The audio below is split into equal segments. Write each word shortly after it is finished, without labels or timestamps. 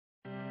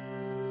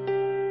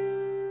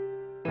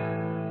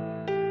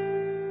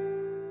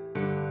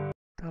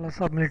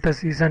Thales of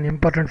Miletus is an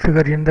important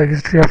figure in the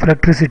history of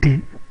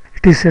electricity.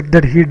 It is said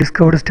that he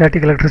discovered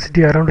static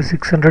electricity around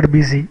 600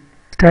 BC.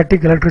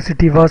 Static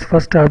electricity was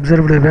first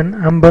observed when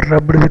amber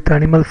rubbed with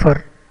animal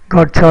fur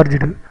got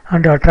charged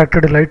and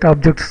attracted light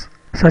objects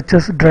such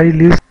as dry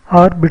leaves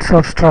or bits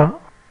of straw.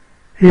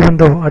 Even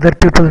though other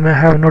people may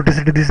have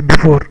noticed this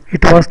before,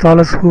 it was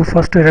Thales who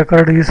first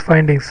recorded his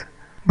findings.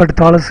 But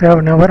Thales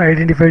have never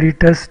identified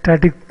it as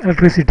static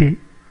electricity.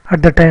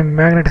 At the time,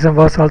 magnetism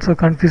was also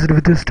confused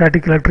with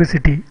static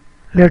electricity.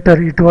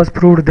 Later, it was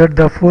proved that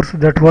the force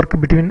that works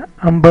between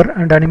amber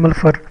and animal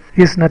fur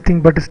is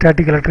nothing but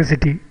static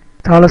electricity.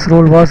 Thales'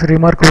 role was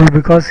remarkable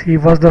because he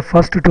was the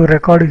first to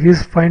record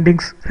his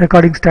findings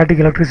recording static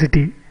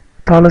electricity.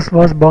 Thales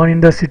was born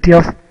in the city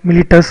of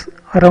Miletus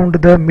around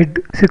the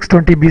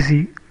mid-620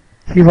 BC.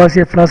 He was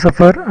a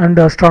philosopher and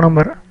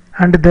astronomer,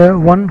 and the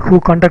one who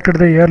conducted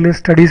the earliest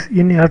studies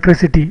in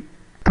electricity.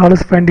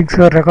 Thales' findings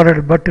were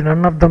recorded, but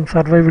none of them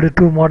survived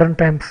to modern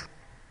times.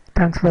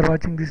 Thanks for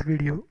watching this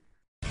video.